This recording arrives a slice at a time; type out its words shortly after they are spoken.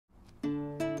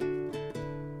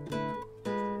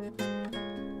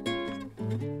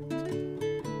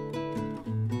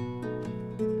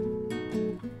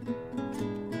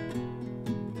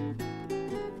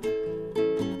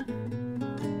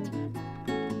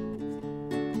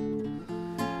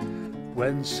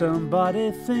When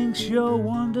somebody thinks you're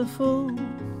wonderful,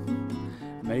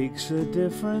 makes a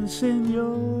difference in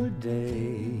your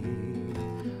day.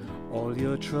 All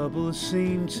your troubles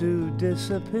seem to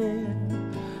disappear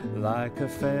like a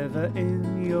feather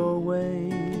in your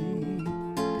way.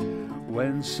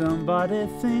 When somebody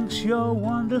thinks you're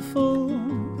wonderful,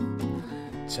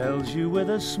 tells you with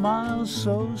a smile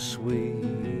so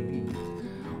sweet,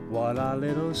 what are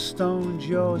little stones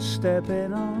you're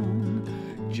stepping on,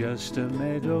 just a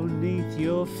meadow neath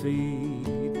your feet.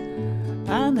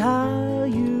 And how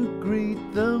you greet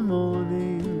the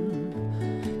morning,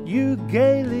 you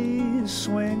gaily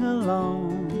swing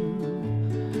along.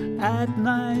 At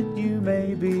night you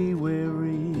may be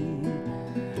weary,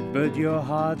 but your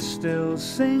heart still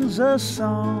sings a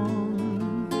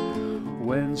song.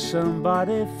 When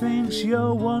somebody thinks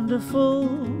you're wonderful,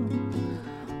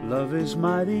 love is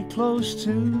mighty close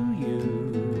to you.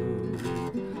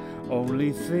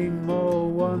 Only thing more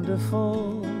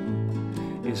wonderful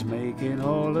is making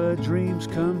all her dreams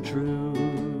come true.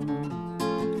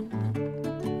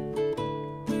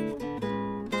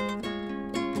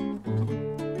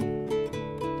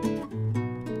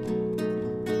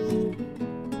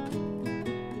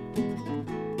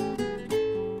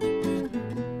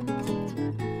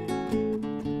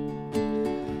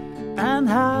 And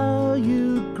how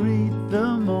you greet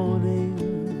the morning,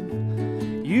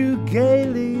 you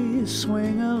gaily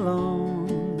swing along.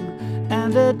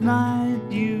 And at night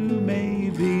you may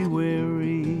be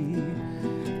weary,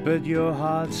 but your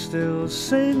heart still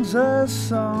sings a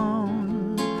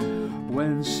song.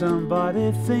 When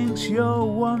somebody thinks you're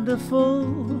wonderful,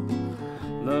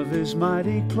 love is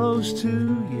mighty close to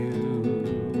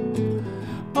you.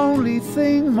 Only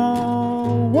thing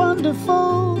more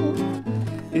wonderful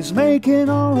is making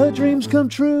all her dreams come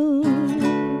true.